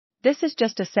This is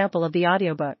just a sample of the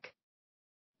audiobook.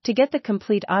 To get the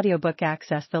complete audiobook,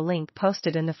 access the link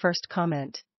posted in the first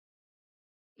comment.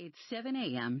 It's 7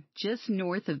 a.m. just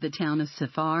north of the town of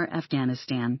Safar,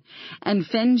 Afghanistan, and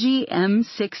Fenji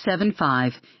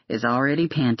M675 is already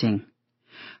panting.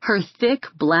 Her thick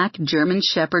black German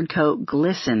Shepherd coat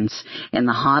glistens in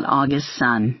the hot August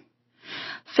sun.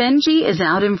 Fenji is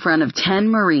out in front of 10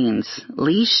 Marines,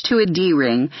 leashed to a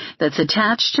D-ring that's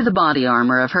attached to the body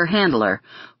armor of her handler,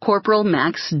 Corporal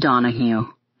Max Donahue.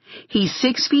 He's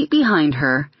 6 feet behind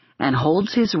her and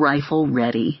holds his rifle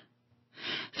ready.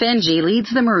 Fenji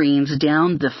leads the Marines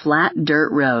down the flat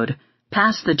dirt road,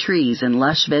 past the trees and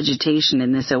lush vegetation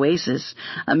in this oasis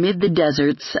amid the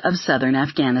deserts of southern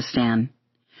Afghanistan.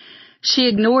 She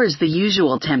ignores the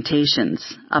usual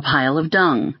temptations, a pile of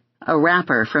dung, a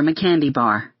wrapper from a candy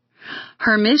bar.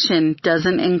 Her mission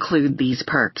doesn't include these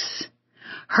perks.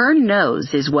 Her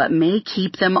nose is what may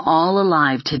keep them all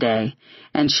alive today,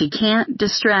 and she can't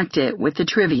distract it with the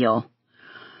trivial.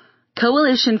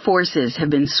 Coalition forces have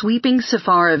been sweeping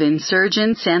Safar of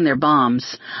insurgents and their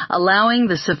bombs, allowing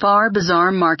the Safar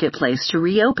Bazaar marketplace to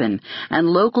reopen and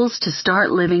locals to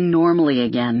start living normally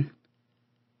again.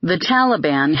 The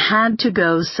Taliban had to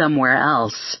go somewhere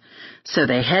else, so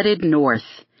they headed north,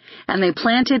 and they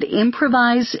planted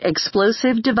improvised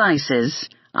explosive devices,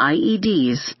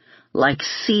 IEDs, like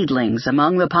seedlings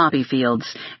among the poppy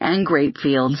fields and grape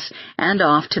fields and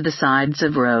off to the sides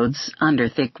of roads under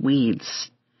thick weeds.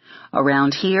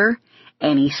 Around here,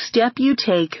 any step you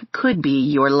take could be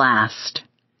your last.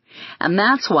 And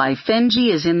that's why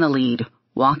Fenji is in the lead,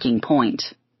 walking point.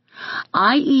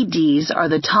 IEDs are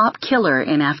the top killer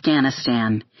in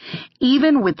Afghanistan.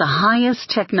 Even with the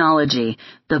highest technology,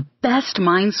 the best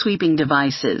mine-sweeping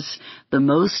devices, the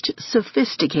most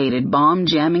sophisticated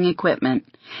bomb-jamming equipment,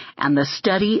 and the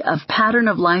study of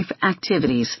pattern-of-life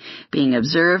activities being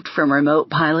observed from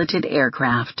remote-piloted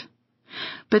aircraft.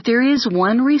 But there is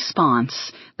one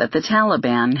response that the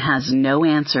Taliban has no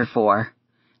answer for.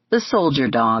 The soldier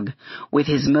dog, with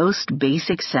his most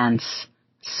basic sense,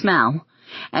 smell,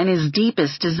 and his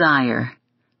deepest desire,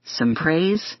 some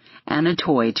praise and a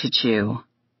toy to chew.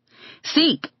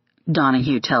 Seek,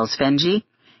 Donahue tells Fenji,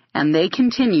 and they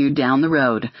continue down the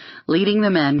road, leading the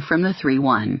men from the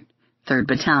 3-1, 3rd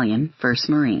Battalion, 1st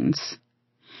Marines.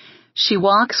 She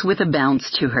walks with a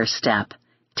bounce to her step,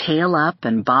 tail up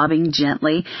and bobbing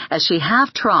gently as she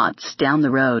half-trots down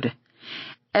the road.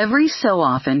 Every so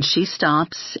often she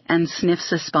stops and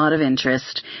sniffs a spot of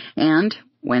interest and,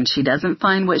 when she doesn't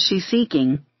find what she's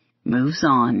seeking, moves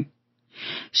on.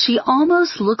 She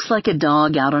almost looks like a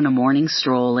dog out on a morning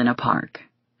stroll in a park.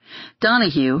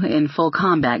 Donahue, in full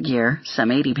combat gear,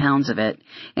 some 80 pounds of it,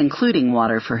 including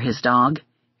water for his dog,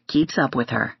 keeps up with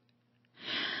her.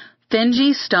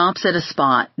 Fenji stops at a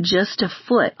spot just a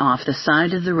foot off the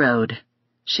side of the road.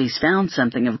 She's found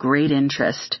something of great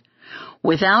interest.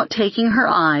 Without taking her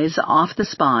eyes off the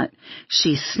spot,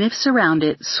 she sniffs around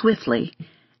it swiftly,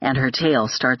 and her tail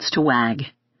starts to wag.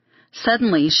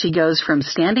 Suddenly, she goes from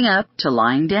standing up to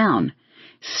lying down,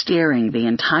 staring the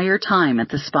entire time at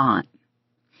the spot.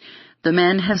 The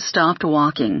men have stopped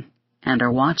walking and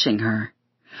are watching her.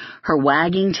 Her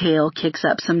wagging tail kicks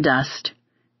up some dust.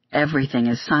 Everything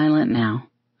is silent now.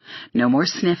 No more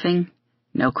sniffing,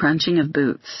 no crunching of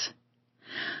boots.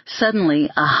 Suddenly,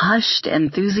 a hushed,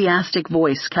 enthusiastic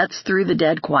voice cuts through the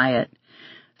dead quiet.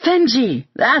 "Fenji,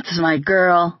 that's my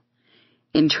girl!"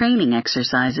 In training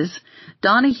exercises,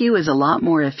 Donahue is a lot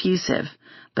more effusive,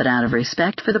 but out of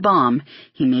respect for the bomb,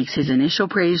 he makes his initial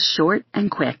praise short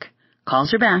and quick,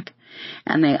 calls her back,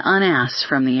 and they unass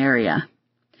from the area.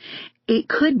 It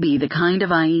could be the kind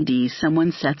of IED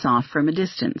someone sets off from a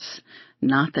distance,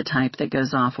 not the type that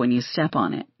goes off when you step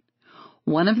on it.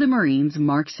 One of the Marines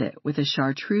marks it with a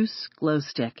chartreuse glow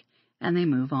stick, and they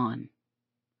move on.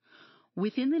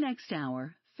 Within the next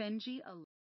hour, Fenji